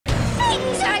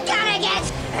Things are gonna get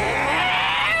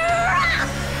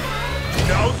rough!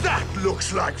 Now that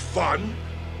looks like fun.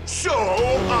 So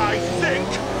I think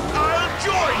I'll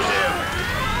join him.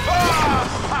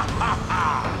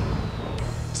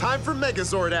 Time for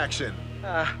Megazord action.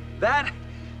 That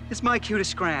is my cue to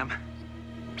scram.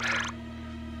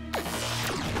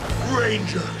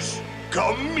 Rangers,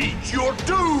 come meet your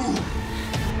doom!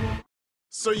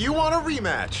 So you want a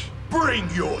rematch? Bring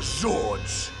your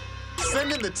Zords!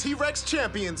 Send in the T-Rex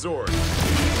Champion Zord.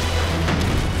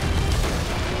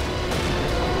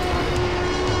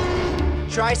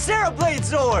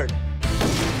 Triceratops Zord!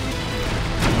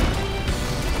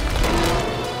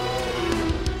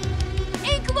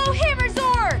 Anklo Hammer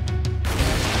Zord!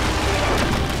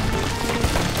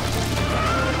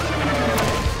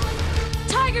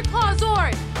 Tiger Claw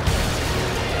Zord!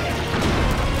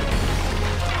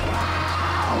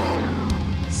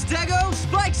 Stego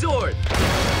Spike Zord!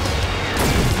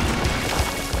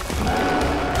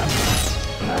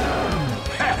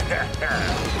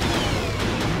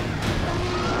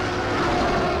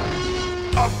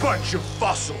 A bunch of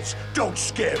fossils don't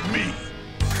scare me.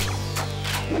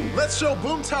 Let's show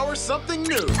Boom Tower something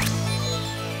new.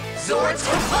 Zords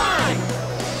for fun!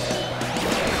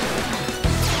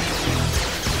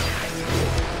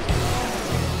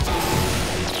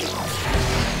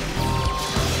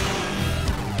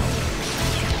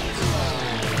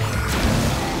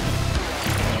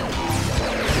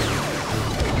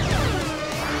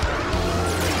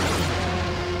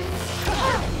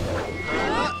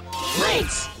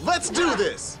 Let's do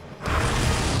this!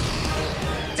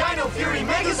 Dino Fury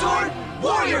Megazord,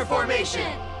 Warrior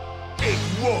Formation! It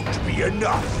won't be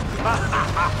enough.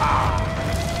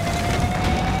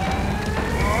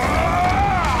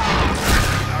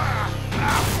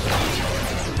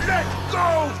 Let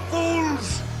go,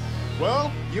 fools!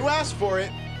 Well, you asked for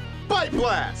it. Bite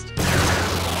Blast!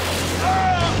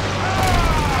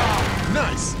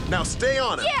 Nice! Now stay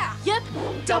on it! Yeah! Yep!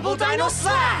 Double Dino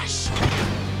Slash!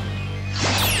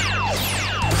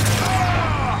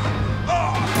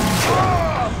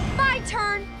 My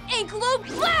turn! Anklo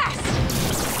Blast!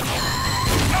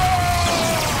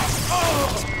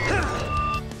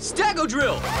 Stego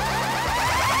Drill!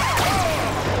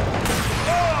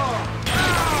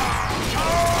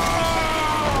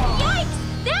 Yikes!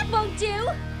 That won't do!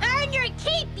 Earn your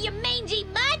keep, you mangy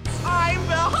mutt! I'm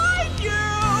behind you!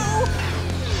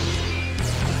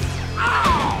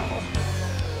 Ow!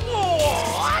 Oh,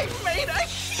 I made a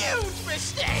huge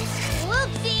mistake!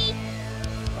 Whoopsie!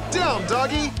 Down,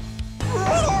 doggy!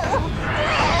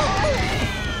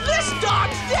 This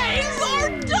dog's days are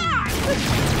done!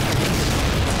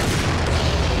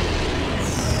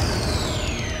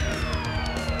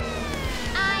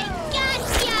 I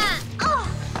gotcha! Oh,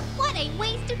 what a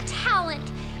waste of talent!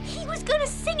 He was gonna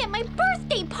sing at my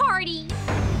birthday party!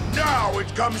 Now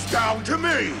it comes down to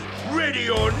me. Ready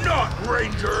or not,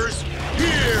 Rangers,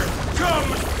 here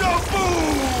comes the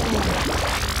boom!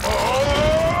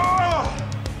 Oh!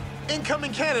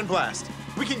 Incoming Cannon Blast.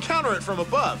 We can counter it from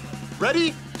above.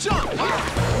 Ready? Jump! Boom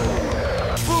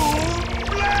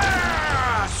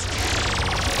blast!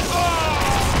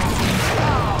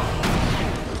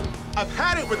 I've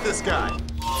had it with this guy.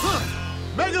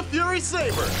 Mega Fury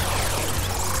Saber.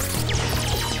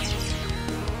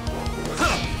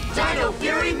 Dino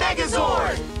Fury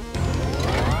Megazord!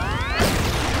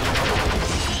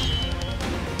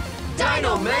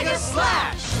 Dino Mega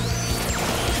Slash!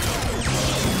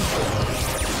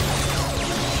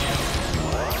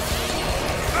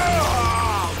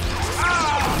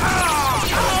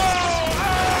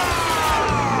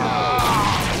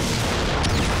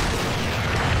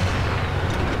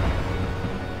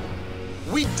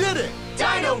 We did it!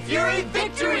 Dino Fury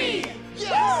Victory!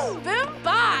 Yes! Boom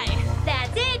bye!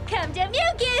 That's it, come to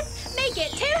Mucus! Make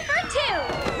it 2 for 2!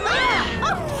 Ah!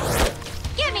 Oh.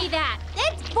 Give me that!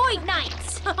 It's Void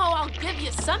Knights! Oh, I'll give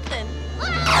you something.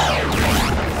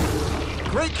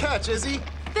 Great catch, Izzy.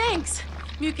 Thanks.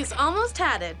 Mucus almost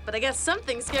had it, but I guess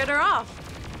something scared her off.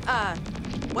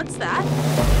 What's that?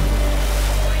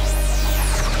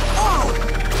 Oh!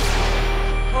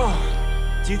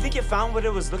 Oh, do you think it found what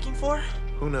it was looking for?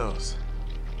 Who knows?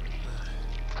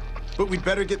 But we'd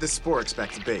better get this Sporix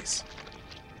back to base.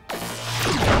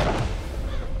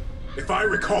 If I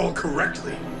recall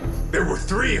correctly, there were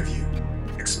 3 of you.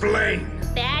 Explain.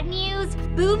 Bad news,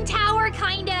 Boom Tower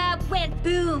kinda went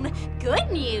boom.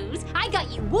 Good news, I got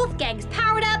you Wolfgang's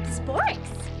powered up Sporix.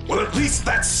 Well, at least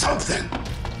that's something.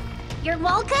 You're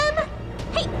welcome?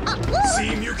 Hey,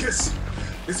 See, Mucus?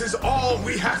 This is all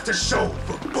we have to show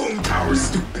for Boom Tower's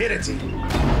stupidity.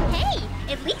 Hey,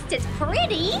 at least it's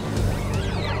pretty.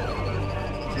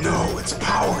 No, it's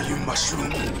power, you mushroom.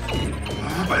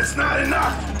 But it's not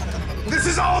enough. This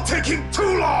is all taking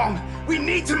too long. We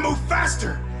need to move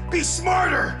faster. Be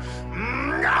smarter.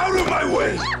 Out of my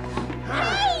way.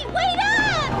 Hey, wait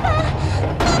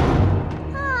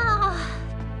up!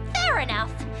 Fair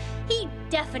enough. He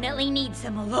definitely needs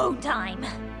some alone time.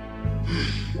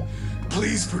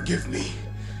 Please forgive me.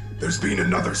 There's been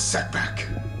another setback.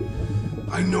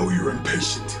 I know you're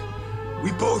impatient.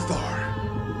 We both are.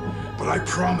 But I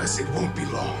promise it won't be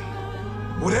long.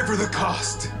 Whatever the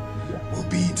cost, we'll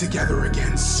be together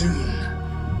again soon,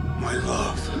 my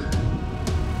love.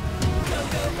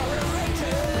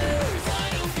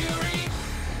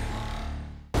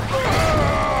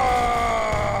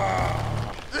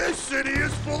 This city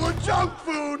is full of junk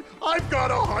food. I've got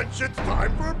a hunch it's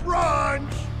time for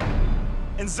brunch.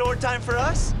 And Zord time for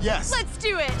us? Yes. Let's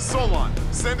do it! Solon,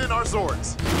 send in our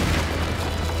Zords.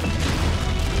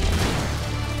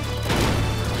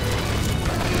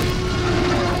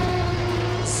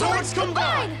 Swords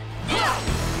combine!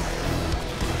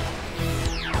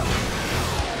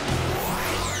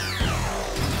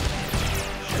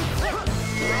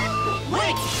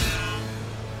 Wait!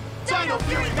 Dino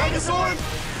Fury Megazord,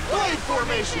 Blade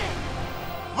Formation!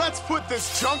 Let's put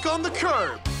this junk on the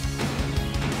curb!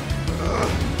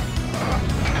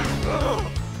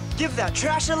 Give that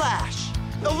trash a lash!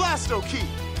 Elasto Key!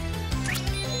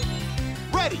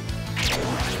 Ready!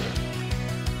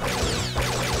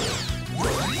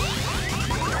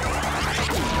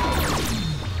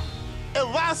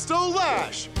 Elasto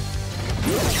Lash!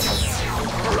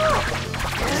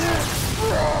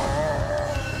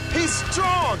 He's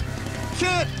strong!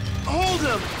 Can't hold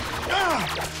him!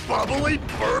 Bubbly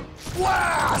burp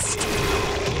blast!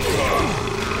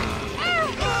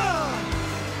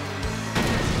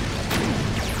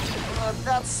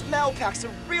 That smell packs a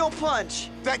real punch.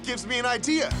 That gives me an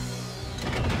idea.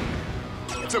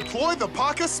 Deploy the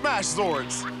Paka Smash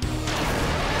Zords.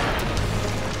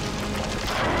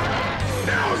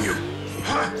 Now you...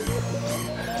 Huh?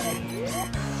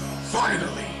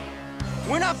 Finally!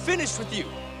 We're not finished with you.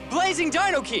 Blazing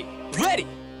Dino Key, ready.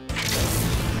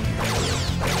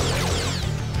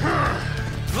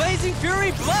 Blazing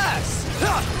Fury Blast.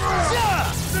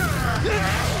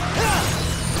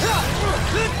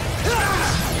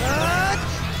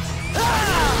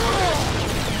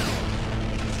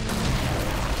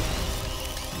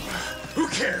 Who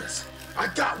cares? I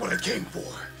got what I came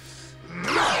for.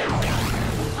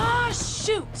 Ah,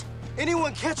 shoot!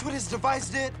 Anyone catch what his device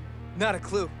did? Not a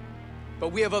clue,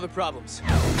 but we have other problems.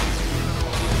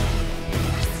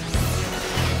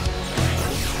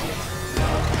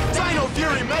 Dino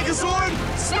Fury Megazord,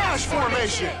 Smash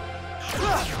Formation!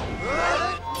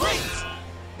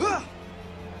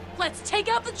 Let's take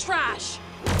out the trash!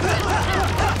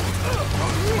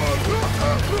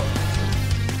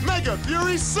 Mega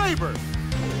Fury Saber!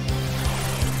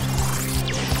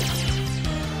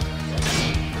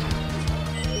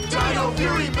 Dino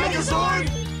Fury Megazord!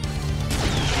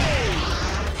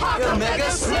 Paka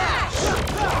Mega Smash!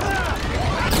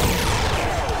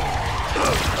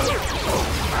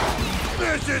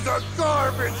 This is a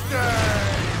garbage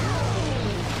day!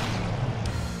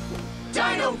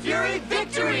 Dino Fury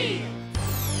Victory!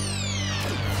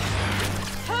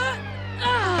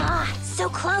 So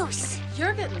close.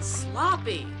 You're getting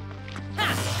sloppy.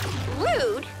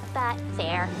 Rude, but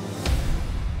fair.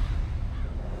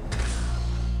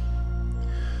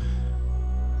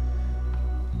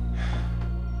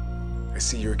 I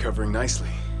see you're recovering nicely.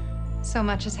 So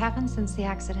much has happened since the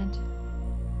accident.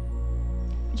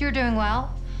 But you're doing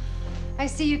well. I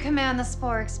see you command the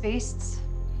Morph-X beasts.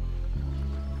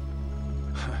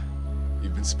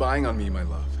 You've been spying on me, my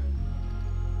love.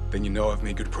 Then you know I've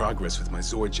made good progress with my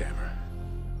Zord Jammer.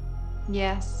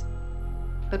 Yes,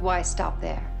 but why stop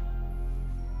there?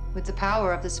 With the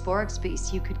power of the Morph-X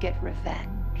beast, you could get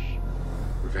revenge.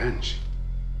 Revenge?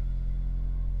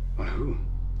 On who?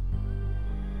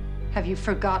 Have you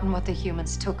forgotten what the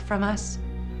humans took from us?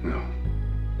 No.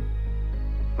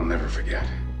 I'll never forget.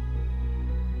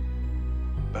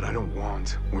 But I don't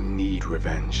want or need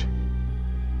revenge.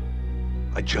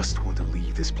 I just want to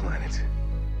leave this planet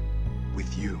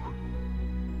with you.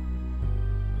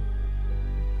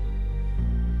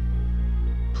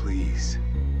 Please,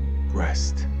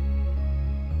 rest.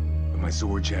 When my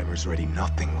Zord Jammer's ready,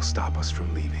 nothing will stop us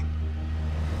from leaving.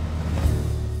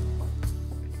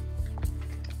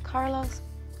 Carlos,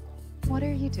 what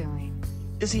are you doing?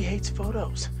 Izzy hates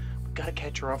photos. We've got to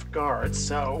catch her off guard,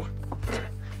 so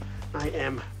I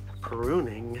am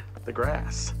pruning the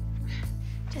grass.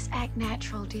 Just act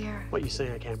natural, dear. What, you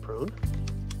saying I can't prune?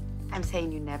 I'm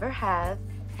saying you never have,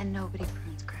 and nobody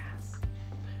prunes grass.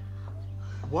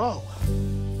 Whoa.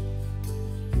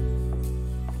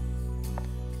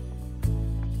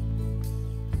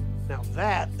 Now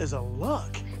that is a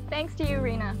look. Thanks to you,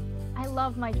 Rena. I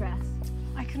love my dress.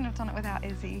 I couldn't have done it without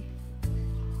Izzy.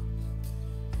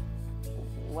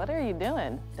 What are you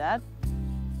doing, Dad?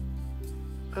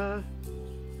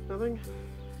 Nothing.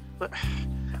 But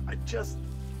I just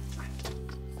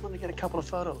want to get a couple of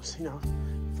photos, you know,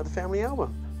 for the family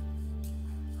album.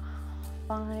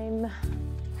 Fine.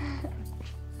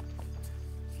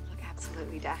 You look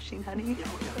absolutely dashing, honey. Yeah.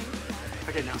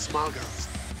 Okay, now smile, girls.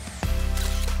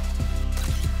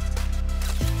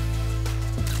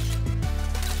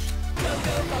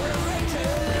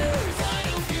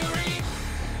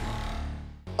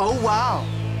 Oh, wow.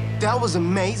 That was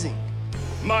amazing.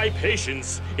 My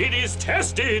patience, it is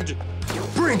tested.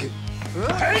 Bring it.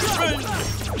 Henchman,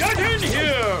 get in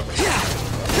here.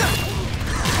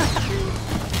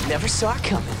 Never saw it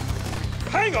coming.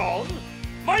 Hang on,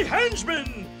 my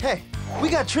henchman. Hey, we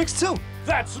got tricks too.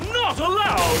 That's not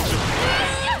allowed.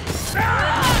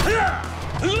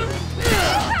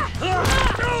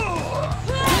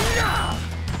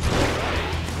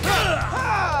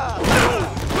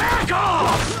 Back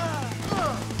off!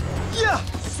 Yeah!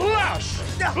 Slash!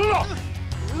 Block!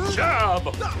 Jab!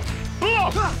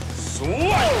 Block!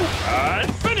 Swipe!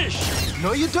 And finish!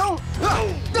 No, you don't!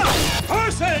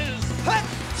 Curses!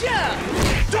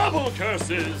 Double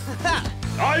curses!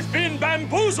 I've been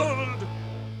bamboozled!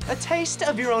 A taste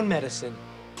of your own medicine.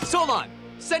 Solon,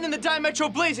 send in the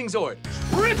Dimetro Blazing Zord!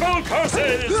 Triple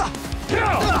curses!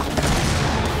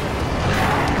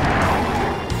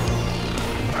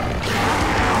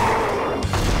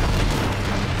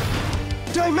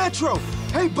 Dimetro!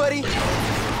 Hey, buddy!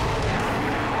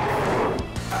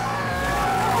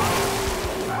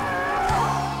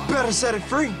 Better set it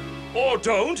free. Or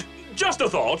don't. Just a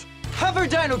thought. Hover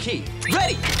Dino Key.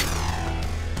 Ready!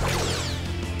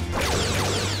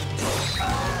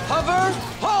 Hover,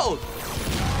 hold!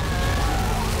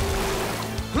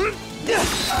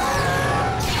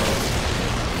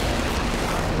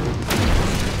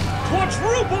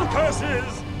 Quadruple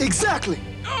curses! Exactly!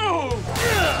 Oh!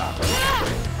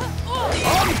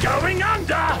 I'm going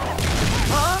under!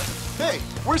 Huh? Hey,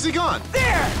 where's he gone?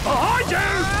 There! Behind you!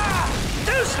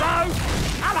 Too slow!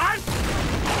 Come on!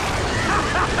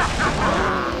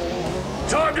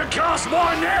 Time to cast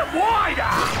my net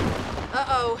wider!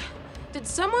 Uh-oh. Did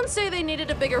someone say they needed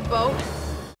a bigger boat?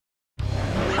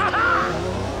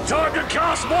 Time to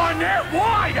cast my net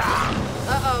wider!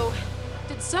 Uh-oh.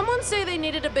 Did someone say they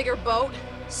needed a bigger boat?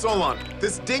 Solon,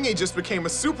 this dinghy just became a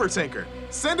super tanker.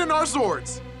 Send in our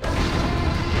Zords.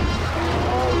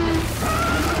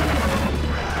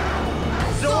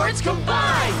 Zords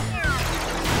combine!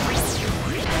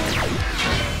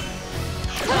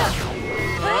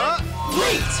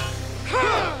 Wait!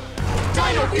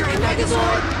 Dino Fury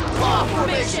Megazord! Claw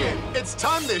formation! It's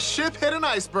time this ship hit an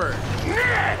iceberg.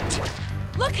 Net!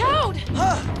 Look out!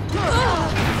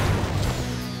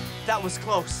 That was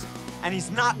close, and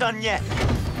he's not done yet.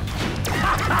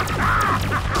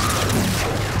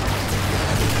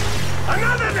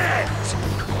 Another net!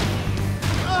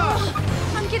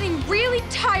 I'm getting really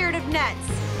tired of nets.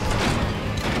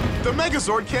 The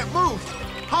Megazord can't move.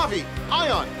 Javi,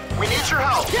 Ion, we need your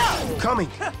help. Coming.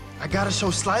 I gotta show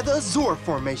Slider a Zord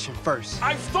formation first.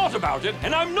 I've thought about it,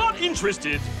 and I'm not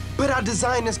interested. But I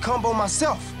designed this combo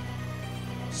myself.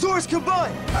 Zords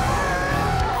combine!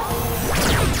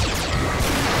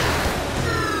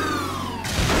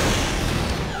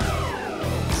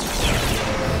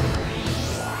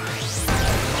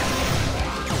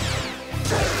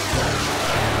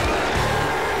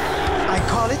 I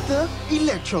call it the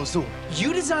Electro Zord.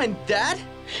 You designed that?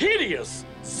 Hideous!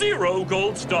 0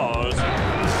 gold stars. No!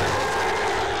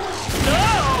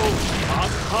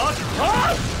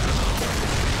 Cut!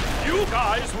 You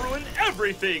guys ruin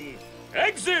everything!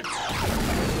 Exit!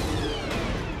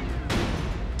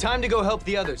 Time to go help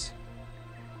the others.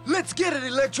 Let's get it,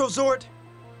 Electro Zord.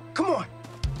 Come on.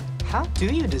 How do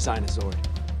you design a Zord?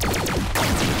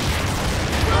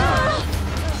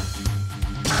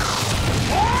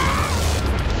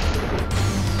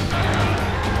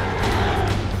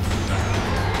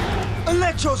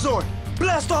 Electro Zord,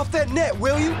 blast off that net,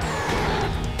 will you?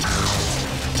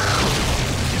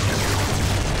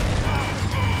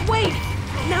 Wait!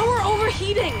 Now we're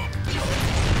overheating!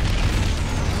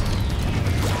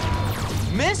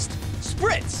 Mist,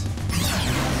 spritz!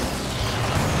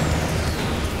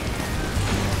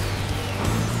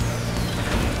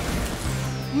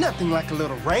 Nothing like a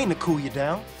little rain to cool you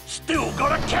down. Still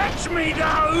gotta catch me,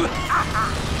 though!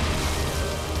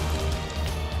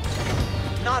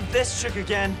 Not this trick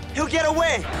again. He'll get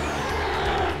away.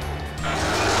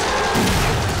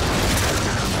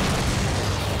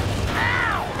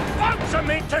 Sails are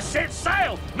meant to set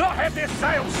sail, not have their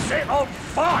sails set on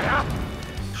fire!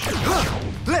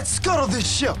 Let's scuttle this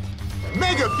ship!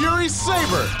 Mega Fury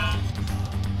Saber!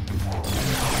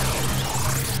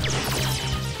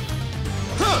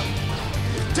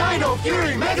 Dino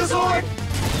Fury Megazord!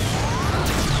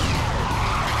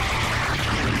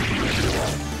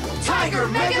 Tiger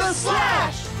Mega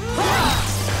Slash!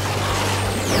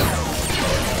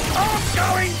 I'm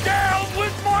going down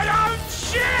with my own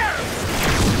ship!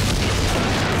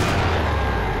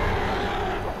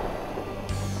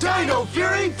 Dino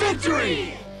Fury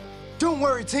Victory! Don't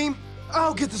worry, team.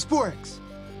 I'll get the Sporix.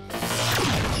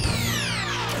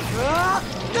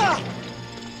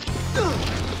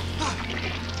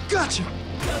 Gotcha!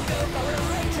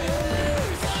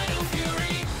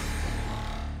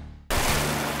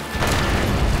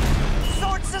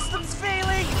 Sword system's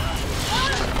failing!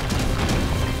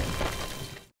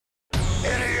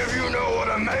 Any of you know what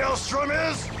a maelstrom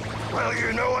is? Well,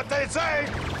 you know what they say.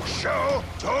 Show,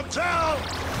 don't tell.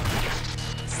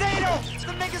 Zeno!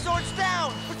 The Megazord's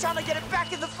down! We're trying to get it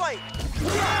back in the fight!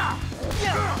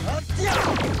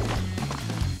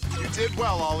 You did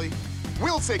well, Ollie.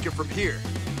 We'll take it from here.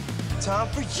 Time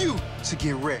for you to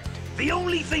get wrecked. The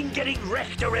only thing getting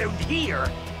wrecked around here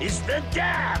is the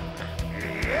dam.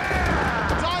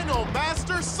 Yeah! Dino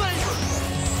Master Saber!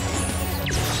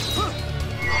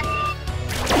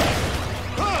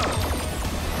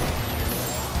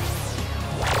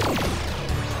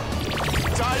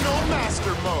 Dino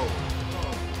Master Mode.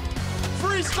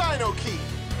 Freeze Dino Key.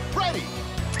 Ready.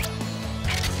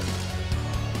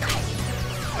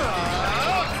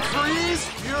 Freeze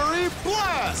Fury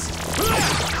Blast!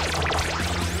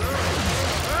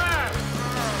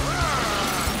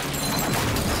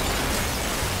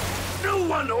 No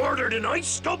one ordered an ice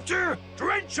sculptor?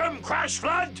 Drench him, Crash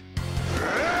Flood!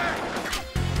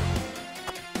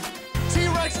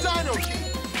 T-Rex Dino Key.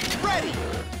 Ready.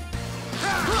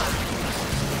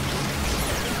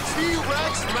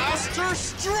 T-Rex Master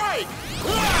Strike!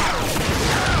 Ow!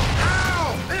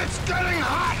 It's getting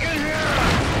hot in here!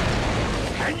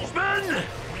 Henchmen!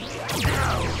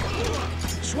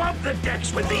 Swab the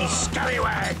decks with these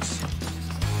scallywags!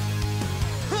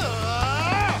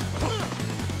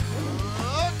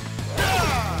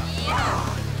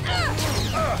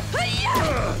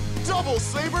 Double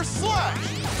Saber Slash!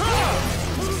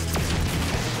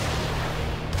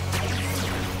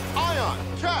 Ion,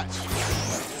 catch!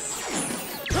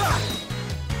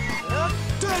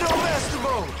 Dino Master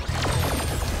Mode!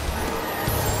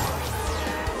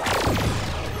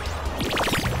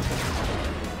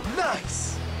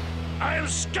 Nice! I'll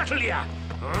scuttle ya!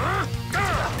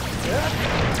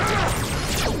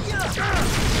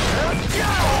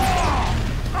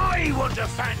 I want a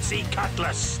fancy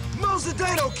cutlass! Mouse the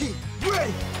Dino Key!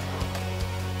 Ready!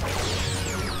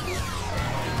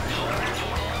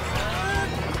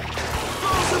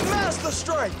 Mouse the Master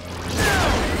Strike!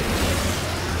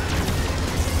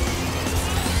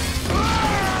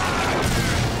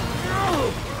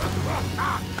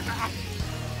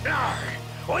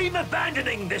 I'm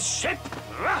abandoning this ship!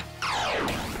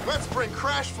 Let's bring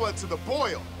Crash Flood to the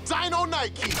boil! Dino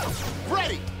Night Key!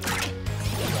 Ready!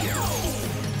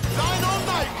 Dino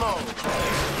Night Mode!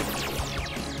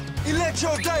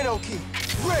 Electro Dino Key!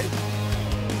 Ready!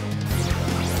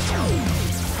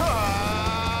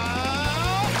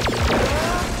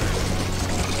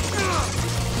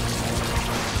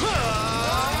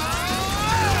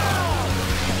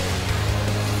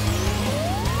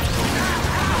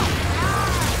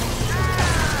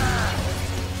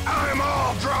 I'm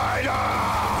all dried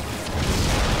up!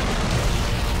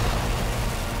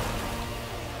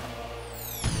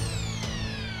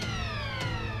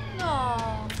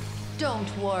 Oh,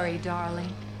 don't worry,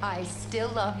 darling. I still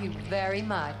love you very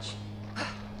much.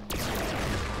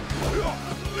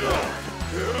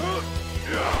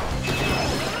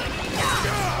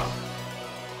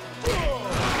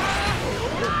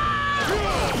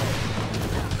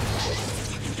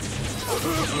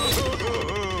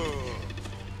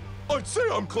 I'd say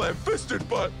I'm clam-fisted,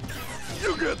 but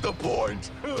you get the point.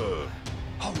 Oh,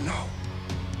 no.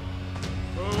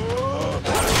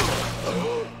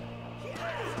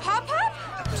 Pop-Pop?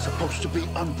 That was supposed to be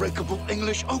unbreakable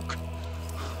English oak.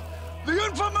 The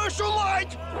infomercial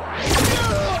light!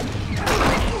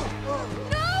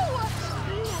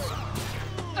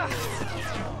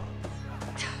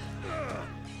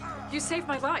 You saved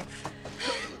my life.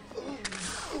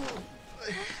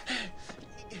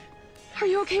 Are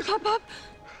you okay, Pop-Pop?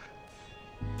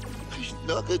 He's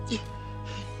not a...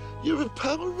 You're a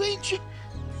Power Ranger.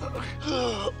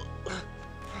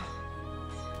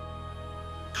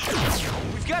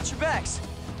 We've got your backs.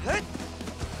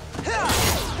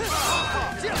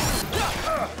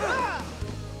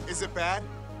 Is it bad?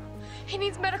 He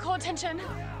needs medical attention.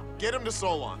 Get him to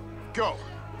Solon. Go.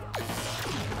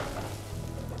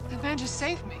 That man just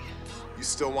saved me. You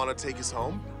still want to take us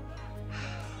home?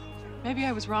 Maybe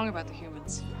I was wrong about the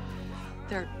humans.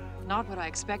 They're not what I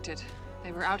expected.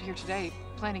 They were out here today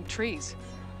planting trees.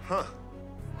 Huh.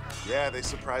 Yeah, they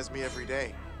surprise me every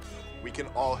day. We can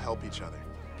all help each other.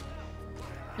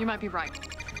 You might be right.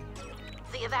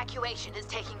 The evacuation is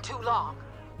taking too long.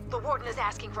 The warden is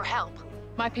asking for help.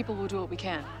 My people will do what we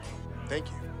can. Thank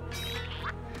you.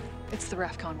 It's the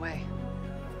Rafcon way.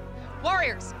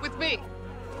 Warriors, with me!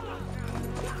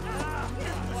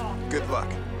 Good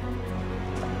luck.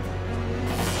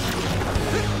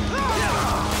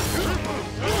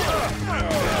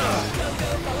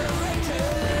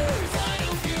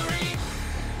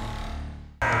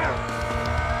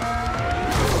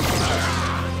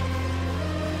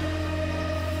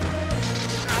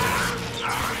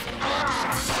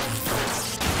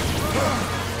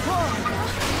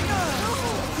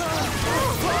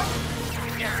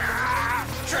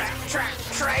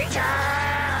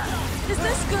 Is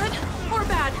this good or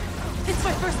bad? It's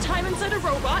my first time inside a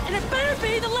robot, and it better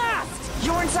be the last!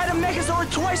 You're inside a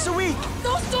Megazord twice a week!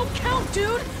 Those don't count,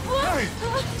 dude! Hey!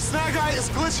 Snag Eye is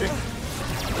glitching!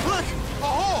 Look! A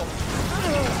hole!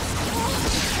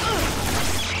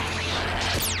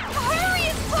 Hurry,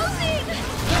 it's closing!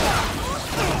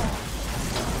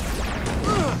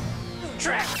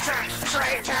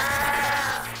 Traitor!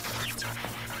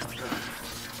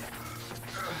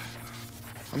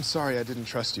 I'm sorry I didn't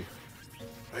trust you.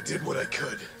 I did what I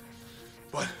could,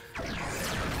 but...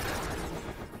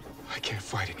 I can't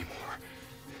fight anymore.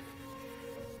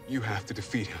 You have to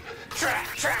defeat him.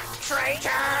 Traitor!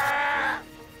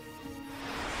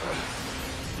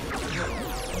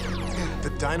 The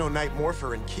Dino Knight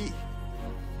Morpher and Key.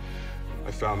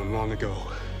 I found them long ago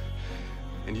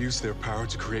and used their power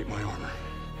to create my armor.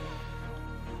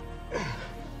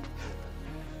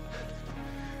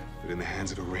 But in the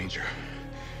hands of a Ranger,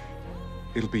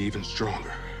 it'll be even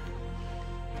stronger.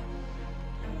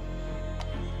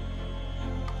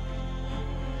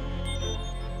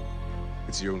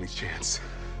 It's your only chance.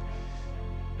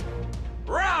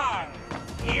 Wrong!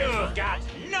 You've got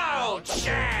no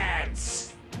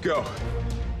chance! Go.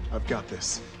 I've got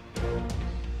this.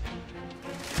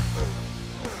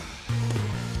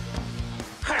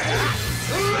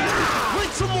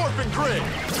 Link to Morphin Grid!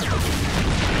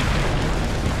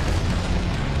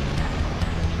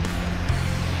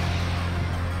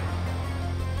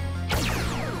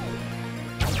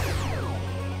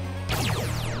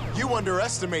 You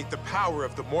underestimate the power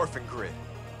of the Morphin Grid.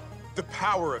 The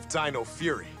power of Dino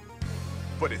Fury.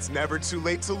 But it's never too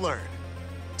late to learn.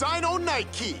 Dino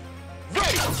Night Key,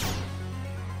 ready!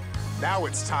 Now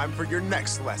it's time for your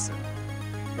next lesson.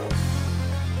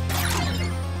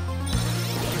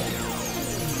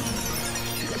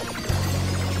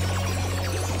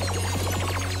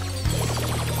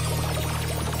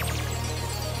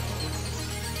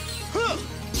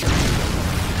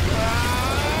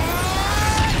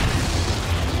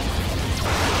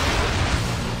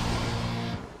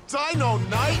 Dino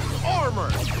Knight Armor!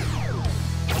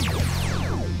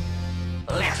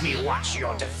 Let me watch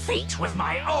your defeat with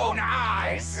my own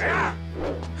eyes!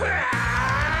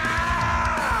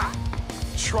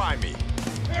 Try me.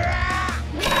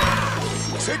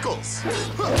 Tickles!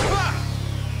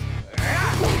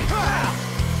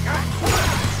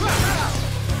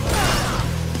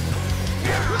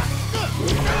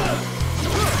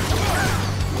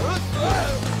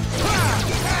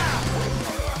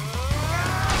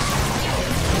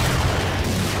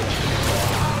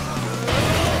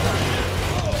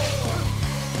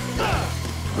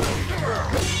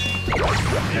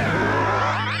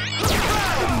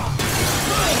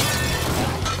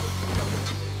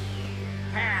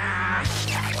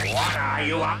 What are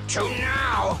you up to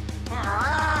now?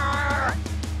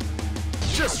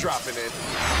 Just dropping in.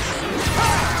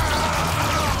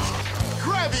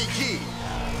 Grabby Key!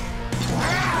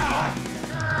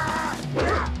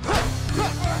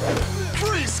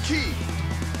 Freeze Key!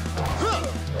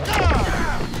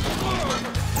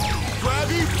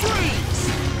 Grabby Freeze!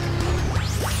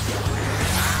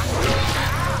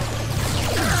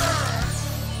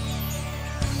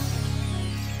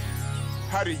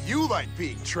 How do you like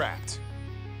being trapped?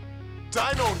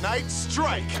 Dino Knight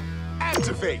Strike!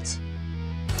 Activate!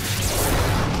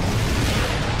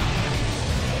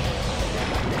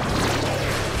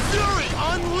 Fury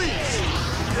Unleashed!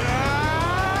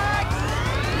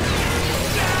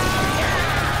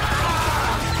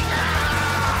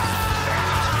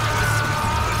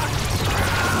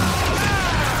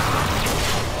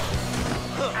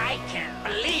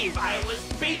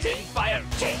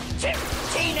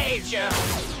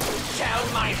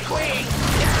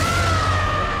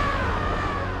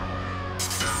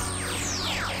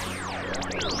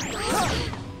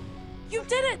 You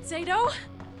did it, Zato!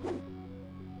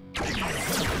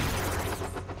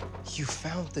 You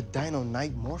found the Dino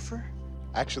Knight Morpher?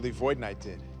 Actually, Void Knight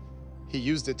did. He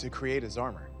used it to create his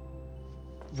armor.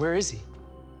 Where is he?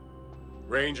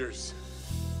 Rangers.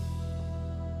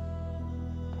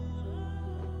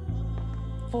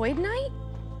 Void Knight?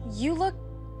 You look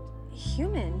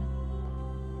human.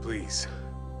 Please.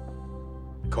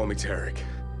 Call me Tarek.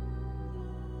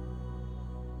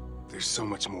 There's so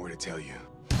much more to tell you.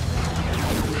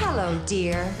 Hello,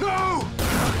 dear. No!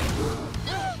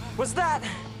 Was that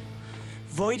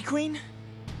Void Queen?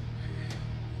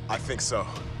 I think so.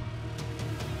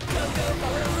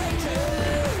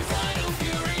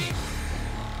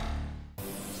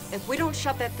 If we don't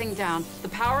shut that thing down, the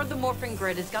power of the Morphin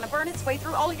Grid is gonna burn its way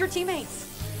through all your teammates.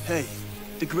 Hey,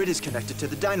 the grid is connected to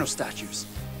the dino statues.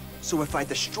 So if I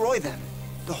destroy them,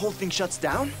 the whole thing shuts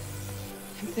down?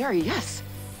 In theory, yes.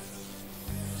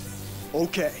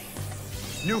 Okay.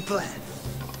 New plan.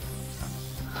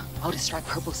 I'll distract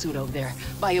Purple Suit over there.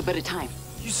 Buy you a bit of time.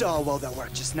 You saw how well that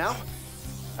worked just now.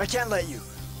 I can't let you.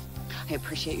 I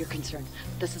appreciate your concern.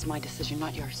 This is my decision,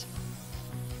 not yours.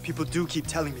 People do keep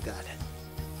telling me that.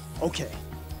 Okay,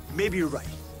 maybe you're right.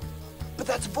 But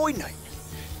that's Void Knight.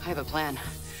 I have a plan.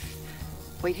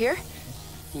 Wait here,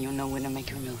 and you'll know when to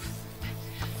make your move.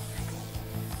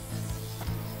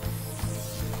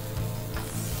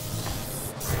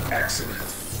 Excellent.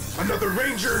 Another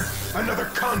Ranger, another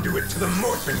conduit to the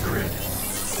Morphin Grid.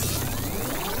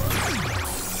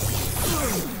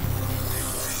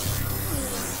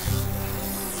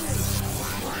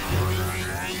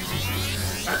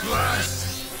 At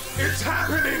last, it's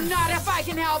happening! Not if I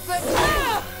can help it!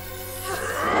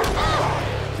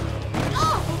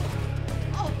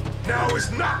 Now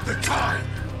is not the time!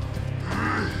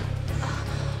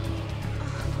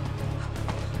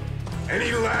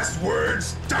 Any last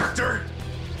words, Doctor?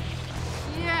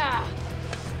 Yeah!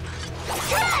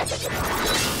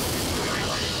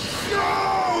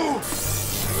 No!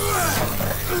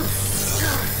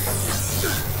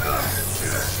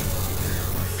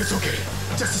 It's okay.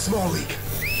 Just a small leak.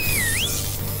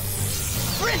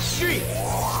 Red Street!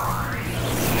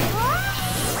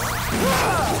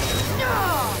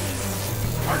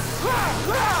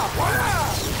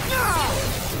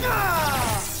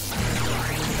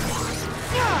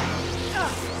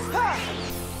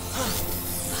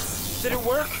 Did it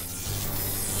work?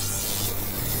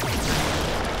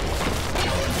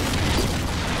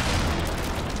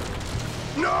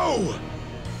 No!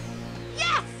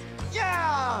 Yes!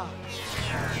 Yeah!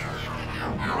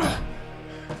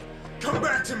 Come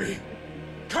back to me!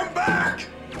 Come back!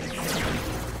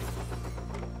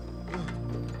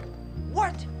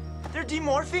 What? They're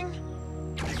demorphing?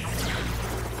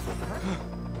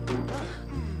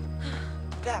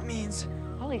 That means...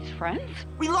 Ollie's friends?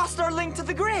 We lost our link to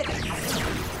the grid!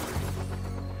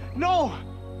 No!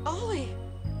 Ollie!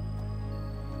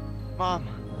 Mom,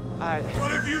 What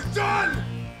have you done?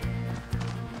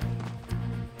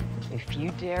 If you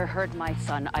dare hurt my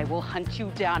son, I will hunt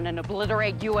you down and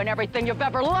obliterate you and everything you've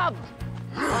ever loved!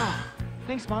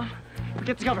 Thanks, Mom.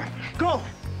 Get to cover. Go!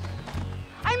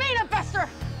 I mean it, Bester!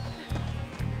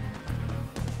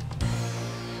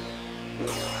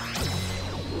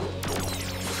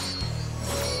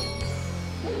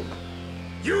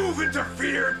 You've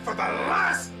interfered for the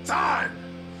last time!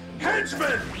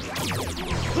 Henchmen!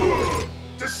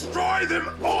 Destroy them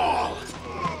all!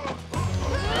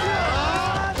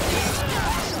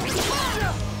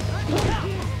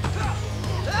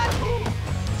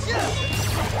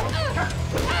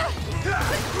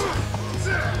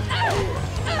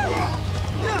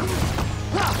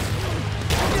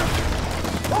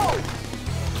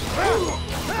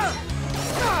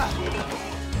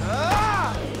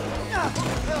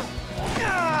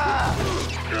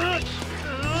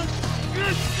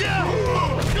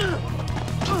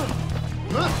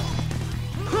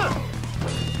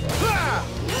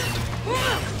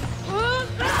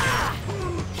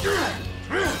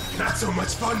 Not so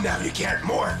much fun now you can't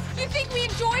morph. You think we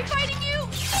enjoy fighting you?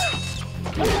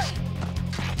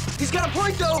 He's got a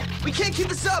point, though. We can't keep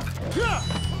this up.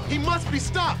 He must be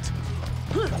stopped.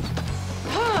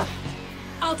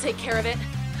 I'll take care of it.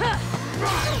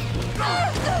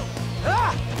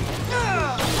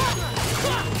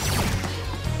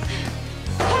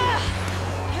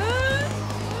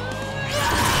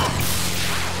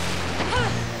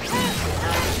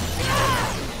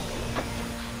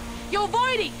 Yo,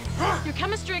 Voidy! Your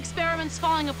chemistry experiment's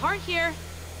falling apart here.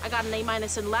 I got an A-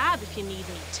 in lab if you need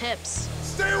any tips.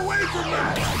 Stay away from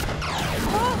that!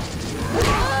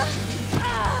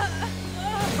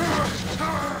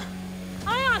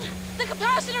 Ion, the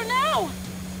capacitor now!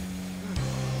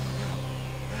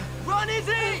 Run,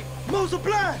 Izzy! Muzzle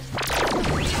blast!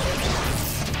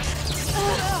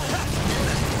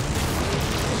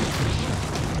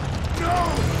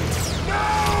 No!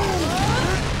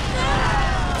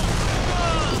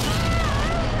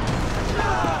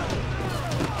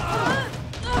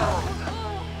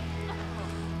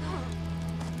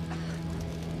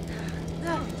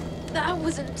 That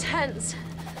was intense.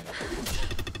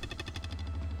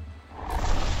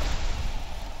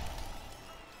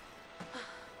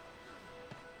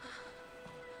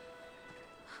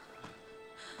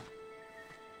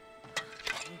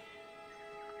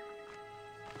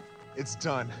 It's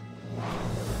done.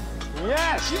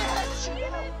 Yes! Yes!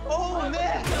 Oh,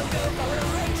 man!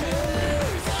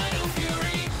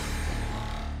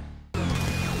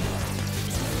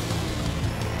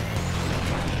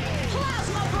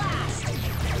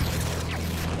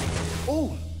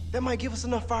 Oh, that might give us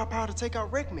enough firepower to take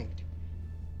out Wreckmate.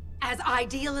 As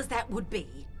ideal as that would be,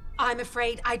 I'm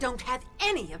afraid I don't have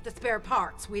any of the spare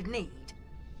parts we'd need.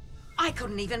 I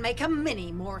couldn't even make a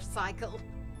mini morph cycle.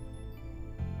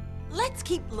 Let's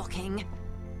keep looking.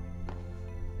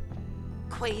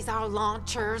 Quasar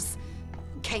launchers,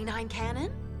 canine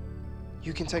cannon?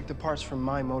 You can take the parts from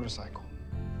my motorcycle.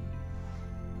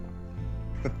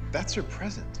 But that's your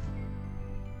present.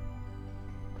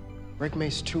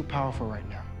 Wreckmate's too powerful right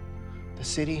now. The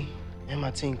city and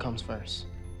my team comes first.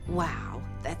 Wow,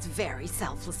 that's very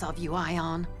selfless of you,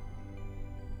 Ion.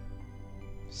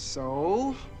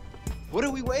 So, what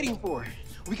are we waiting for?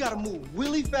 We gotta move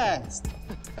really fast.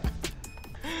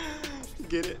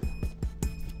 Get it?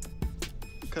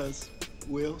 'Cause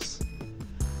wheels.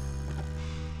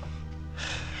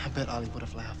 I bet Ollie would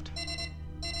have laughed.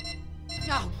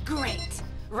 Oh, great.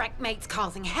 Wreckmate's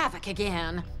causing havoc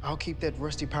again. I'll keep that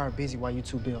rusty power busy while you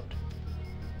two build.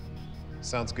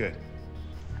 Sounds good.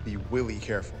 Be really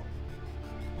careful.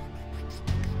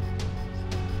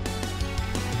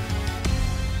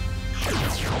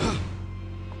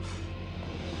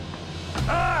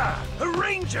 Ah, a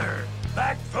ranger!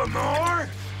 Back for more?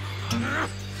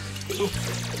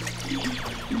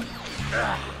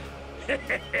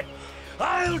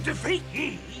 I'll defeat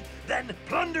ye, then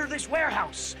plunder this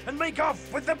warehouse and make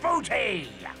off with the booty!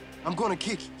 I'm gonna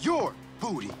kick your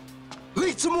booty.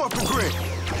 Lead to Morphin Grid!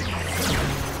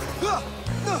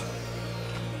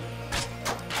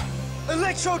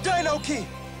 Electro Dino key!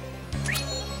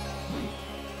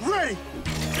 Ready!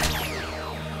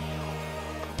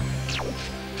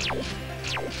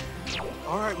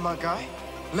 All right, my guy.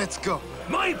 Let's go.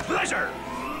 My pleasure!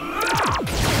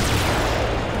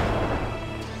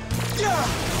 Yeah!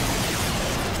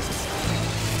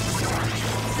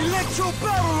 Electro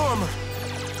battle armor!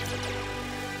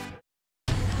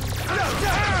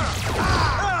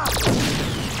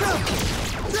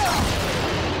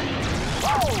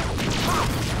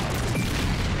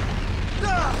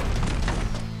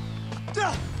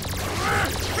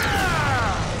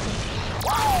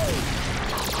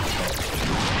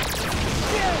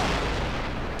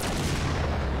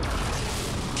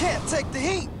 Can't take the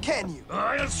heat, can you?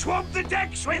 I'll swamp the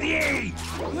decks with ye!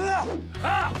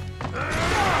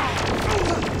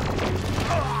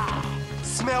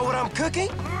 Smell what I'm cooking?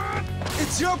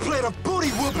 It's your plate of booty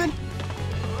whooping!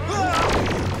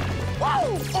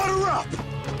 Order up!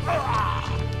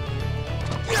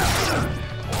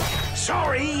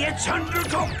 Sorry, it's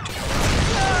undercooked!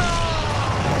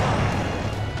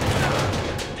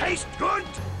 Taste good?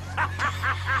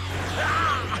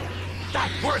 That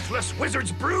worthless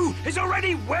wizard's brew is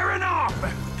already wearing off!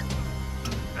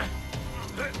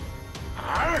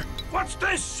 What's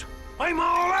this? I'm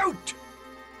all out!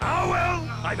 Oh well,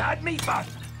 I've had me fun.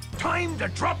 Time to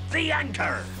drop the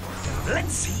anchor.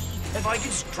 Let's see if I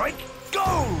can strike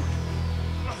gold!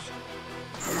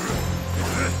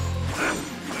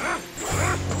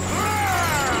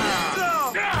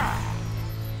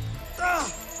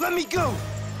 Let me go!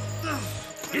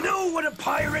 You know what a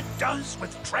pirate does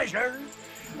with treasure?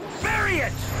 Bury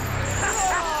it!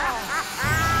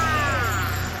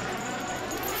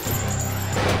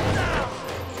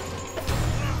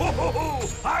 Oh,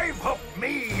 I've hooked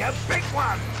me a big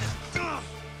one!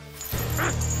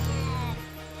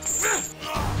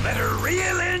 Better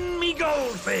reel in me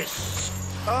goldfish!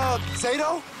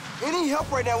 Zato? Any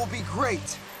help right now will be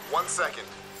great. 1 second.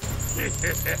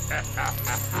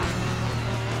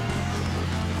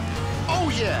 Oh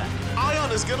yeah!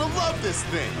 Ion is gonna love this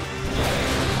thing!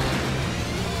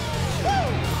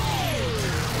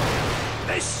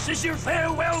 This is your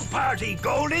farewell party,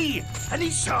 Goldie. Any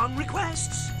song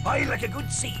requests? I like a good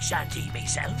sea shanty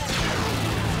myself.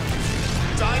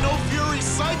 Dino Fury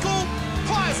Cycle,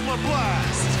 Plasma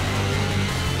Blast!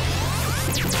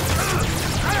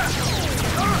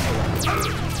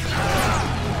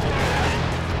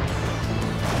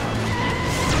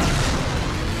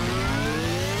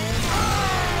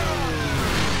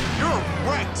 You're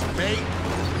wrecked, mate!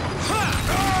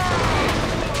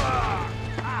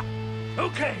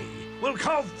 Okay, we'll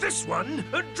call this one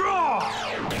a draw!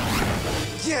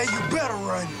 Yeah, you better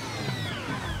run.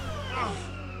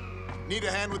 Need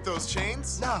a hand with those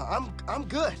chains? Nah, I'm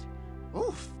good.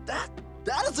 Oof, that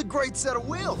is a great set of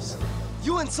wheels.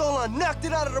 You and Solon knocked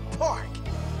it out of the park.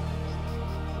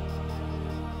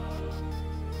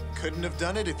 Couldn't have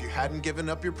done it if you hadn't given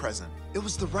up your present. It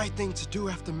was the right thing to do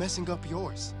after messing up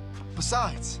yours.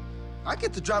 Besides, I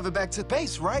get to drive it back to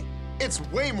base, right? It's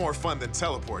way more fun than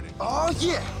teleporting. Oh,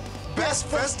 yeah. Best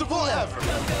festival ever.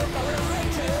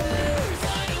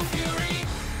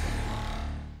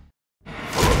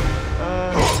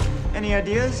 Any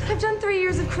ideas? I've done 3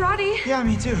 years of karate. Yeah,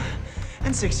 me too.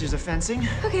 And 6 years of fencing.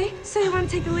 Okay, so you want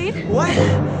to take the lead? What?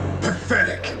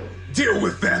 Pathetic. Deal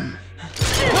with them.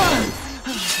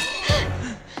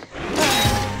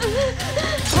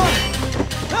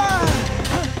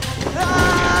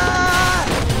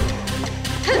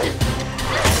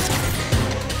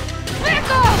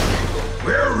 Back off!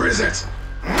 Where is it?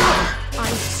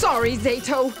 I'm sorry,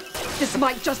 Zato. This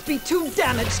might just be too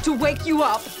damaged to wake you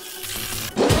up.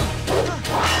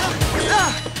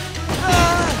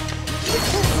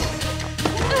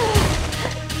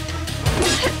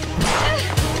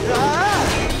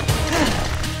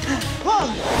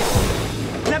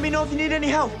 Let me know if you need any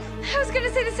help. I was gonna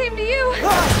say the same to you.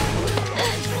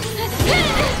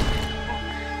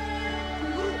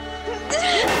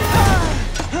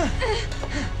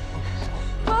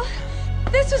 Well,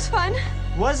 this was fun.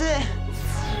 Was it?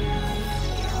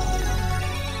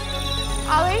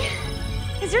 Ollie,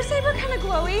 is your saber kind of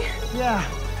glowy? Yeah.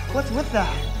 What's with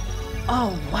that?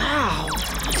 Oh, wow.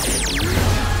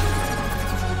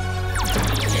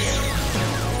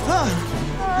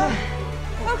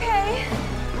 Okay.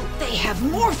 They have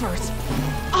morphers.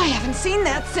 I haven't seen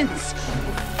that since.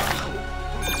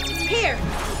 Here,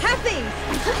 have these.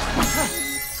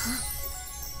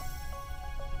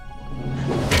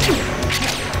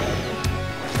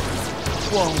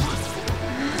 Whoa.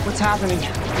 What's happening?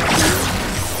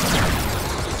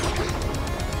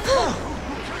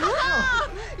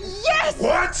 Yes!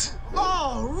 What?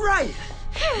 Oh, right.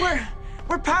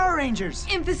 We're Power Rangers.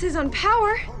 Emphasis on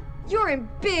power. You're in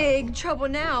big trouble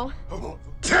now.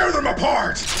 Tear them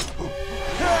apart!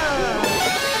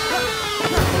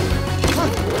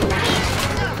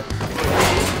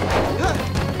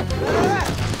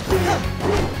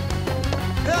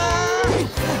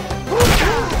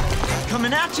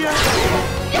 Coming at you.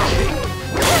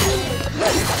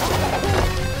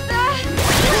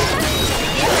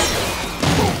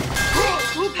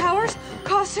 Cool powers,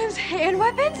 costumes, and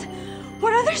weapons?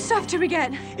 What other stuff do we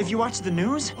get? If you watch the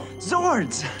news,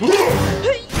 Zords.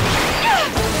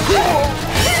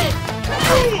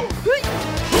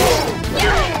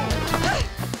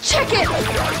 Check it!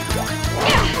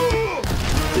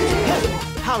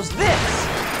 How's this?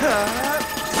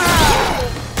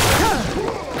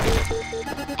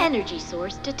 Energy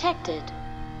source detected.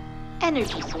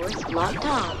 Energy source locked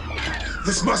on.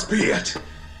 This must be it.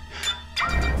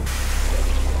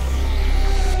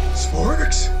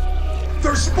 Sporix?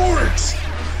 They're Sporix!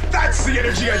 That's the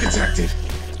energy I detected!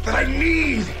 That I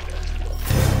need!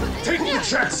 Take the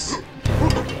chest!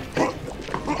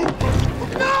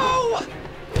 No!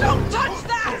 Don't touch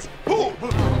that!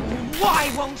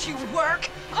 Why won't you work?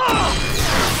 Oh!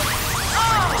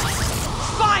 Oh!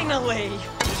 Finally!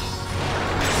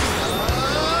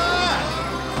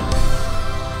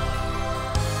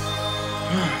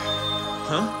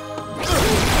 Huh?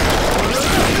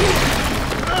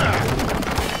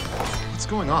 What's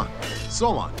going on?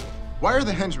 Solon, why are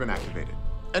the henchmen activated?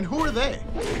 And who are they?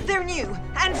 They're new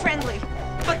and friendly,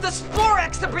 but the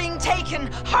Sporix are being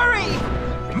taken. Hurry!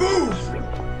 Move!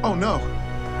 Oh no.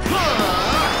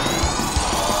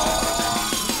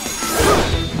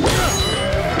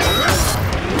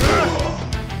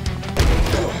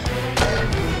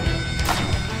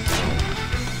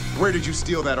 Where did you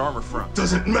steal that armor from?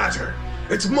 Doesn't matter.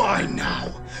 It's mine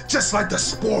now. Just like the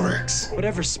Sporix.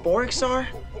 Whatever Sporix are,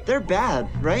 they're bad,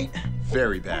 right?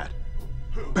 Very bad.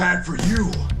 Bad for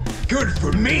you. Good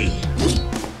for me.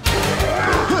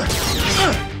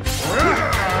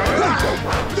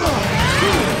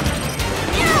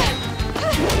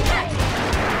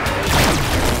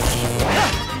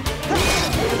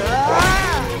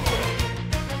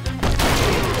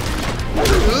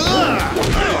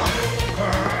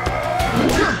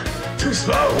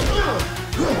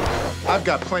 I've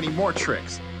got plenty more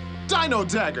tricks. Dino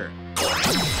Dagger!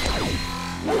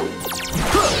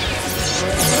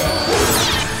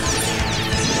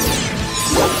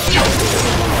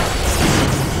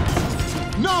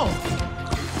 No!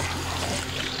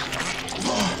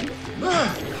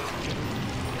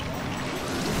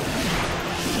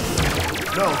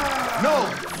 No!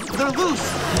 They're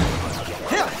loose!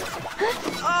 Here!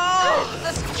 Oh,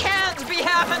 this can't be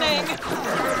happening!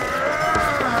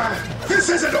 This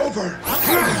isn't over!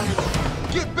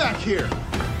 Get back here!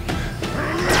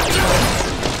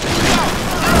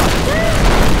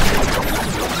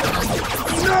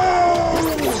 No!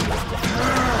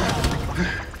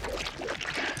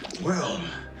 Well,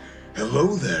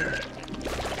 hello there.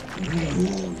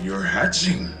 Ooh, you're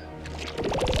hatching.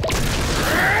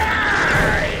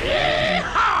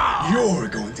 You're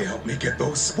going to help me get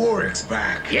those Sporix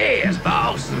back. Yes,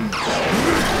 boss.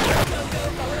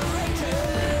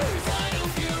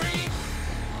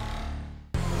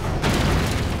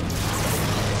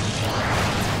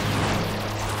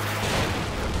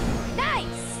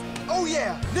 Nice! Oh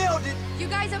yeah, nailed it! You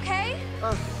guys okay?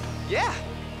 Yeah.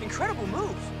 Incredible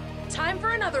move. Time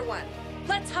for another one.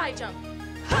 Let's high jump.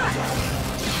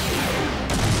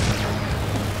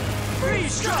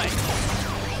 Freeze strike!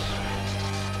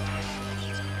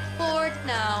 Board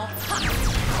now.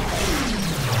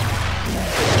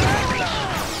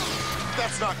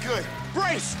 That's not good.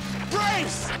 Brace!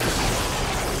 Brace!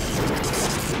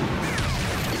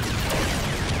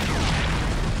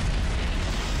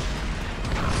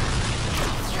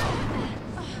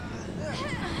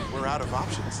 We're out of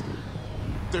options.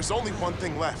 There's only one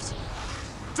thing left.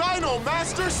 Dino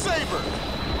Master Saber!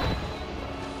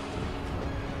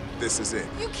 This is it.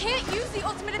 You can't use the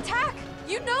ultimate attack!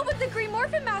 You know what the Green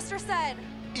Morphin Master said!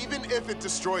 Even if it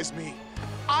destroys me,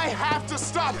 I have to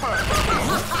stop her!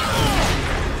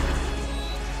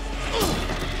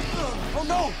 Oh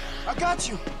no! I got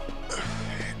you!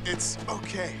 It's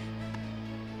okay.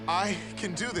 I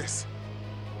can do this.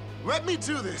 Let me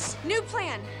do this! New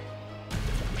plan.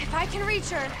 If I can reach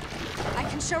her, I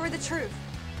can show her the truth.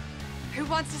 Who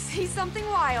wants to see something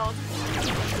wild?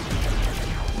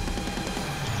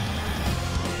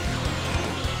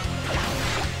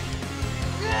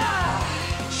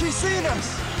 She's seen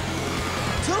us!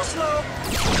 Too slow!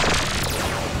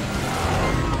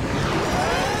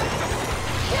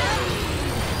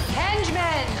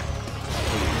 Henchman!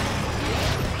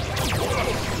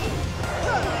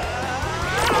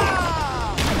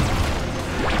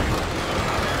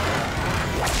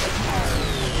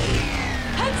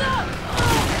 Heads up!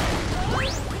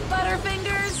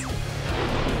 Butterfingers!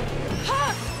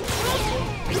 Ha!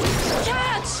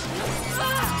 Catch!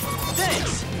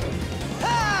 Thanks!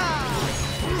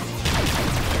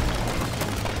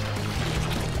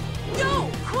 Yo,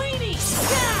 Queenie!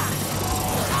 Yeah!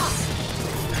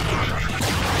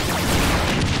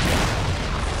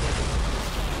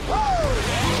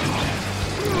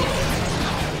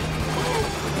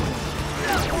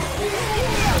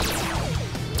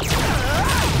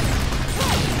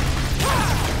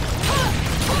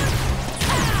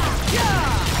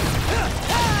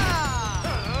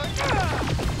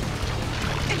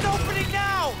 It's opening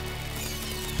now!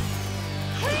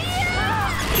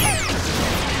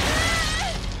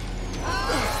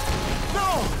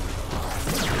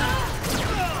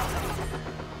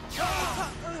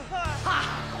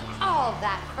 All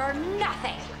that for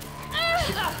nothing.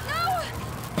 No!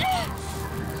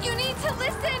 You need to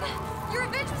listen! Your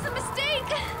revenge was a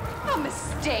mistake! A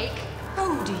mistake?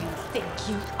 Who do you think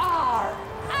you are?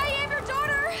 I am your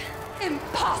daughter!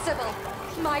 Impossible!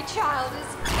 My child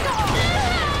is gone!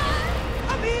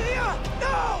 Amelia!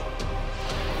 No!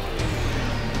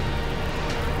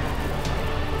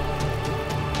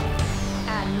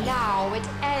 And now it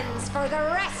ends for the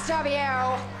rest of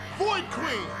you! Void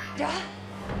Queen!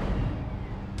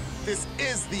 This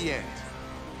is the end.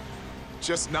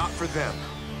 Just not for them.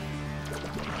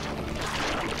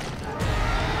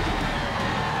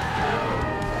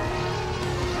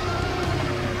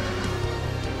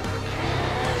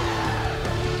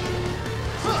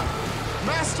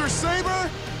 Master Saber,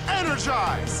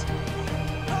 energize!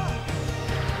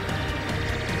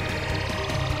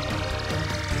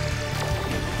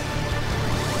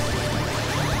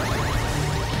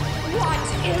 What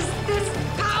is this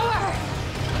power?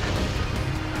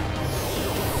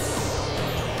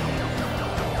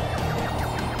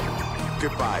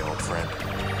 Goodbye, old friend.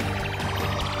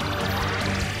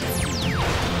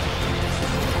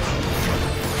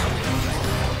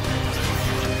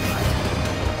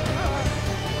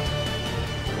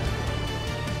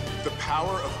 The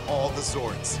power of all the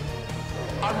Zords.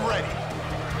 I'm ready.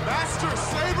 Master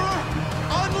Saber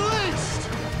unleashed!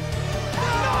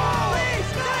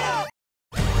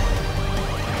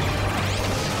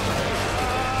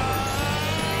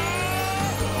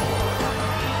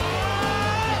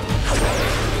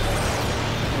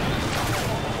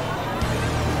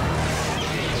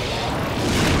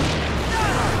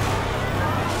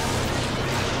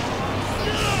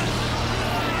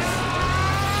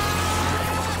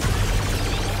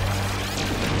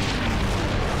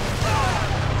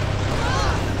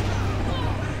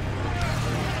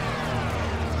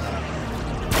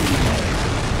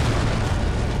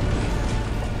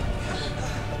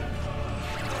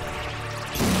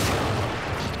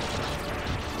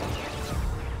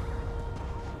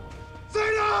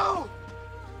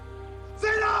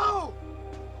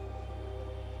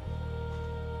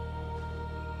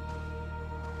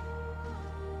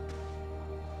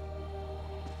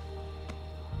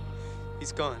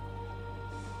 He's gone.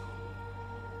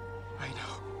 I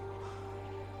know.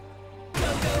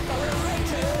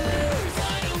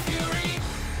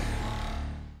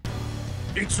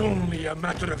 It's only a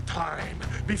matter of time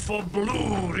before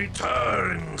Blue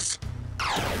returns.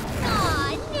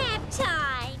 Aw, nap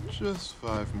time. Just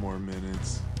 5 more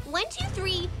minutes. 1, 2,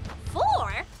 3,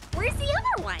 4. Where's the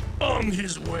other one? On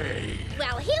his way.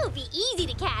 Well, he'll be easy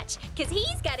to catch, because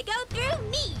he's got to go through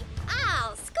me.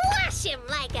 I'll squash him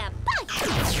like a bug.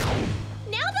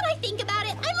 Now that I think about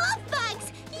it, I love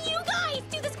bugs. You guys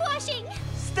do the squashing.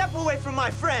 Step away from my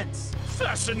friends.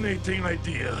 Fascinating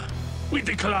idea. We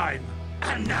decline.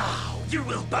 And now you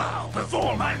will bow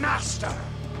before my master.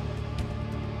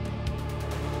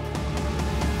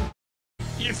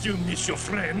 If you miss your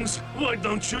friends, why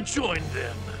don't you join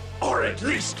them? Or at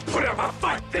least put up a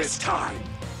fight this time.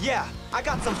 Yeah, I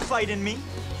got some fight in me.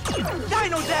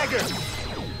 Dino Dagger!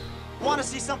 Want to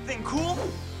see something cool?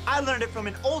 I learned it from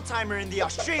an old-timer in the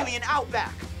Australian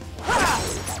outback.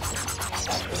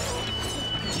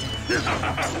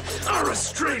 Our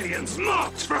Australians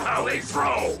mocked for how they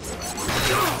throw.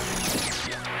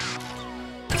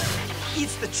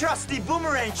 Eats the trusty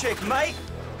boomerang trick, mate.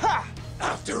 Ha!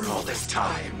 After all this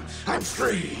time, I'm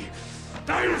free.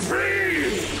 I'm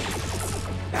free!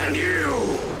 And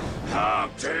you! How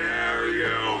dare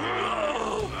you!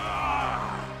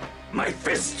 My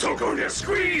fists are going to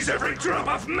squeeze every drop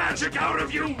of magic out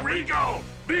of you, Rigo!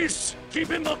 Beast, keep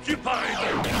him occupied!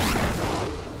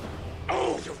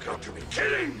 Oh, you've got to be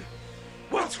kidding!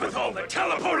 What's with all the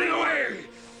teleporting away?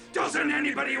 Doesn't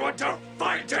anybody want to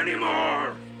fight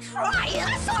anymore? Try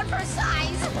us on for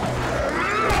size!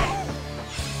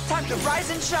 Time to rise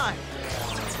and shine!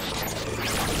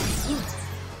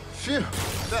 Phew,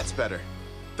 that's better.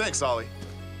 Thanks, Ollie.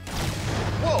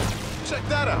 Whoa, check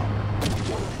that out.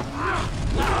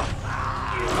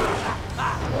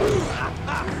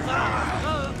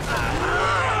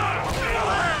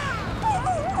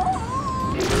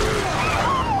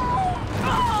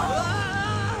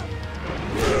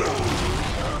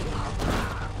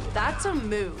 That's a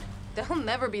mood. They'll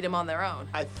never beat him on their own.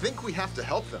 I think we have to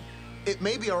help them. It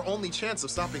may be our only chance of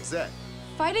stopping Zed.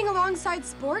 Fighting alongside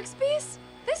Sporks Beast?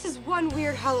 This is one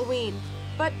weird Halloween,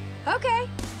 but okay.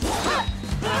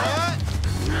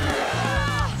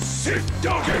 Sit,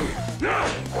 doggy!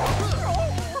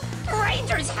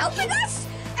 Rangers helping us?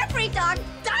 Every dog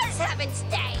does have its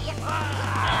day.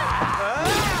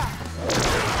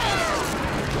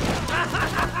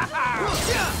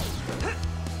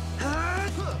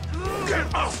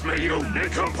 Get off me, you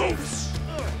nincompoops!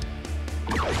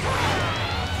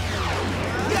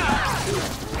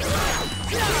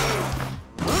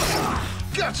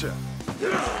 Gotcha!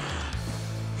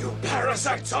 You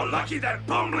parasites are lucky that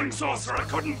bumbling sorcerer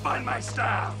couldn't find my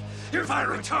staff. If I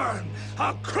return,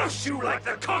 I'll crush you like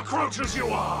the cockroaches you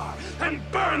are, and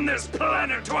burn this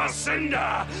planet to a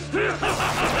cinder!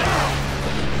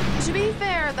 To be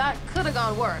fair, that could have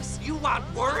gone worse. You want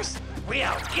worse?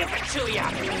 We'll give it to you!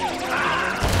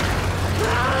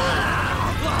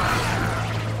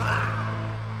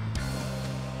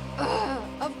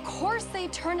 Of course they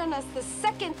turned on us the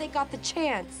second they got the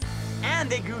chance. And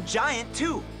they grew giant,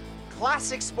 too.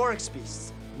 Classic Sporks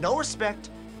Beasts. No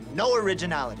respect, no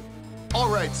originality. All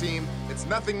right, team. It's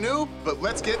nothing new, but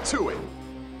let's get to it.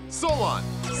 Solon,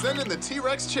 send in the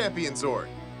T-Rex Champion Zord.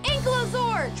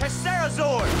 Ankylosaur!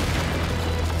 Tricerazord!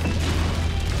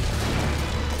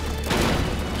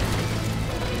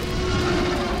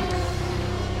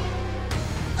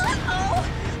 Uh-oh!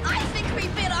 I think we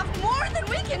bit off more than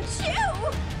we can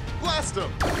chew! Blast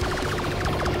him!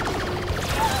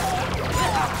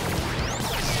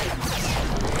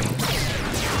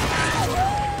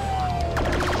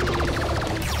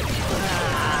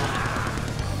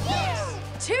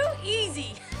 Too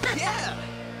easy.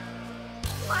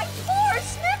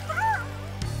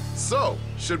 So,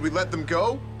 should we let them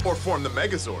go or form the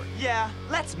Megazord? Yeah,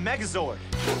 let's Megazord.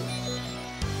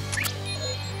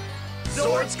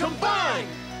 Zords combine!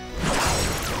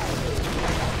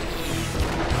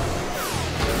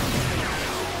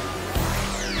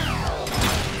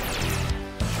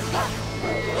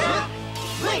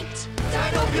 Linked!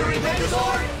 Dino Fury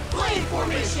Megazord, blade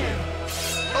formation!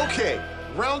 Okay,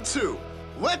 round 2.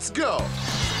 Let's go!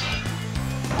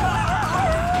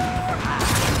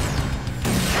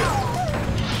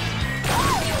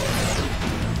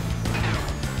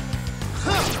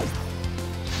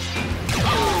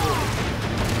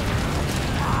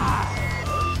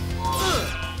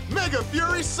 Mega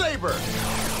Fury Saber!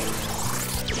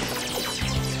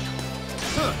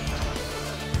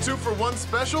 2-for-1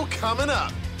 special coming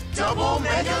up! Double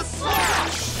Mega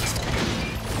Slash!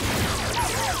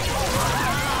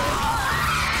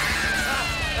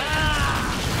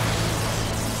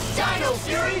 Dino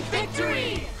Fury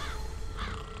victory!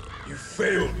 You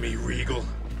failed me, Regal.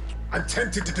 I'm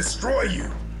tempted to destroy you,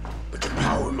 but your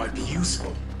power might be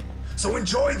useful. So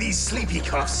enjoy these sleepy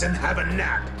cuffs and have a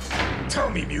nap. Tell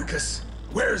me, Mucus,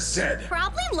 where's Zed?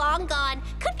 Probably long gone.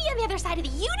 Could be on the other side of the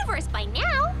universe by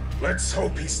now. Let's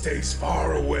hope he stays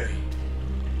far away.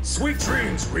 Sweet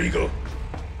dreams, Regal.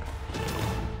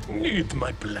 Need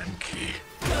my blankie.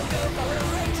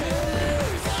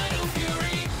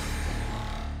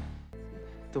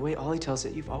 The way Ollie tells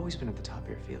it, you've always been at the top of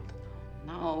your field.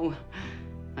 No,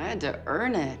 I had to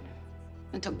earn it.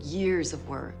 It took years of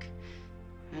work.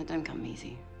 It didn't come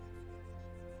easy.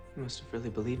 You must have really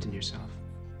believed in yourself.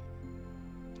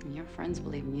 Your friends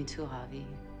believe in you too, Javi.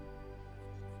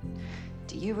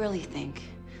 Do you really think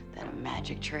that a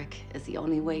magic trick is the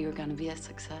only way you're gonna be a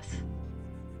success?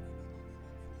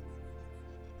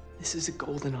 This is a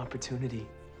golden opportunity.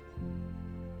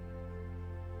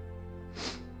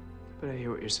 But I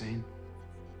hear what you're saying.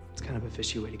 It's kind of a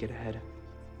fishy way to get ahead.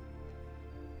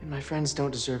 And my friends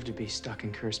don't deserve to be stuck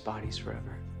in cursed bodies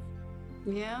forever.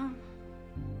 Yeah?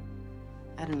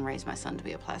 I didn't raise my son to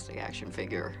be a plastic action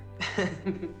figure.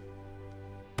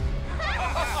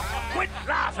 Quit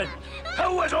laughing!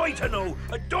 How was I to know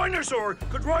a dinosaur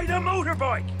could ride a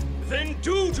motorbike? Then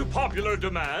due to popular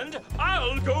demand,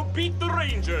 I'll go beat the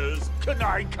Rangers. Can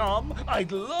I come?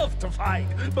 I'd love to fight,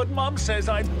 but Mom says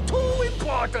I'm too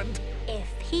important. If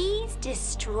he's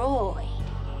destroyed,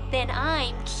 then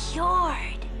I'm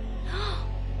cured.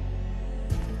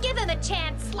 Give him a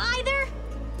chance, Slither.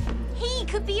 He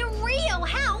could be a real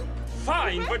help.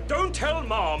 Fine, but don't tell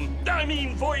Mom. I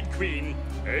mean Void Queen.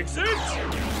 Exit?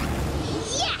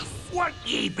 Yes! What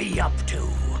ye be up to?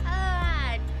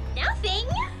 Nothing.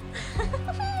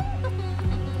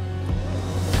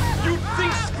 You'd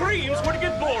think screams would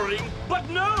get boring, but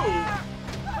no!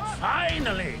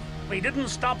 Finally! We didn't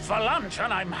stop for lunch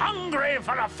and I'm hungry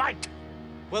for a fight!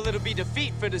 Well, it'll be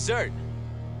defeat for dessert.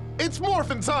 It's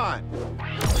morphin' time!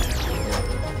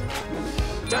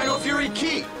 Dino Fury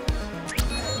Key!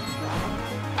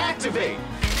 Activate!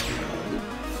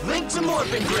 Link to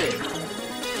Morphin Grid!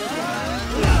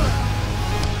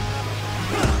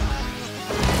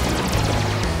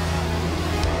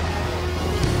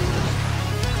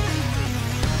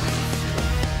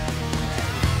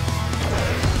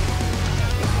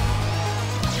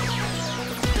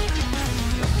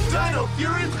 Dino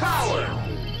Fury Power!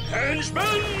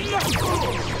 Henchman!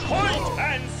 Point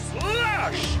and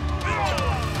slash!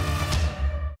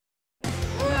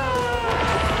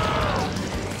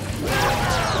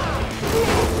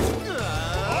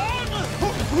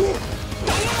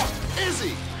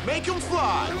 Izzy, make him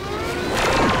fly!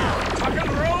 Tuck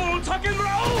and roll, tuck and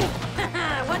roll!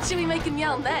 What should we make him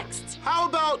yell next? How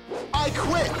about I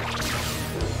quit?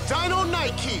 Dino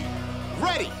Night Key,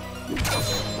 ready!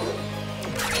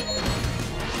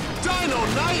 Dino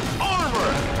Knight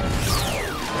Armor!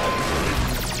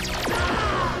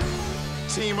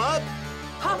 Team up!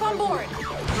 Hop on board!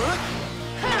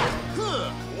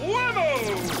 Whammo!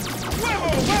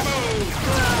 Whammo, whammo!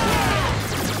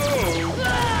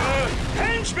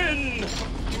 Henchman!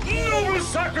 Noble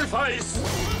sacrifice!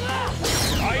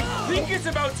 I think it's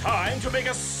about time to make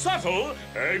a subtle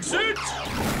exit!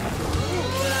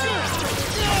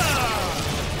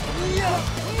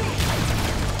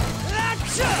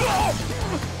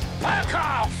 Back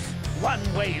off! One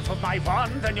wave of my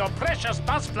wand and your precious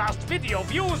Buzz Blast video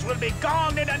views will be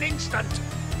gone in an instant!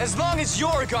 As long as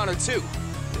you're gone or two.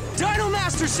 Dino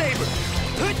Master Saber!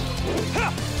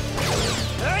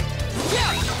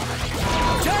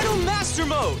 Dino Master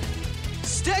Mode!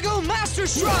 Stego Master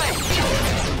Strike!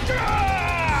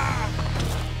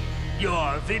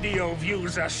 Your video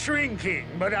views are shrinking,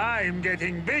 but I'm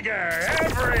getting bigger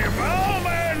every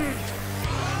moment!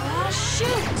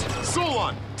 shoot!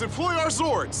 Solon, deploy our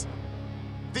Zords!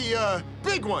 The,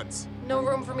 big ones! No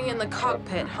room for me in the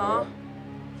cockpit, huh?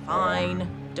 Fine.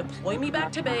 Deploy me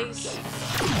back to base.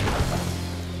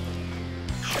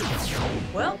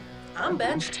 Well, I'm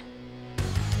benched.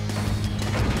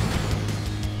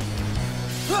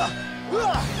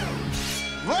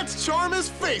 Let's charm his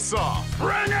face off!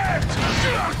 Bring it!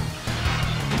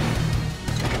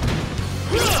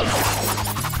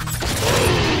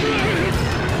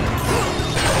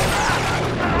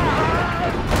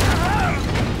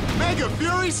 Mega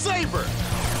Fury Saber!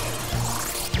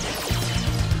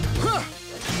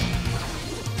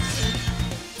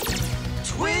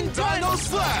 Twin Dino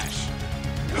Slash!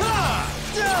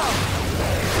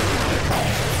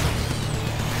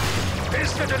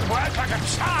 This didn't work like a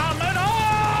charm at all!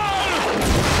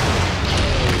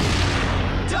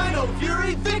 Dino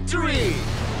Fury victory!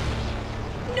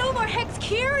 No more Hex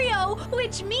Curio,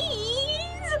 which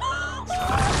means...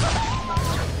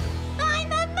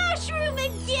 I'm a mushroom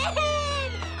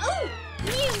again! Ooh,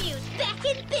 Mew Mew's back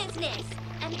in business!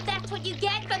 And that's what you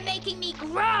get for making me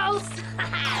gross!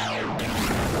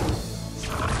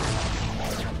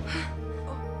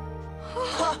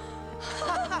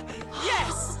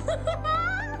 Yes!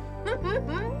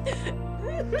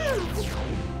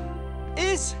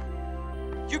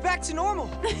 You're back to normal.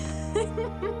 Go,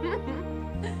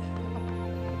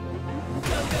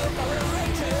 Power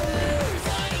Rangers!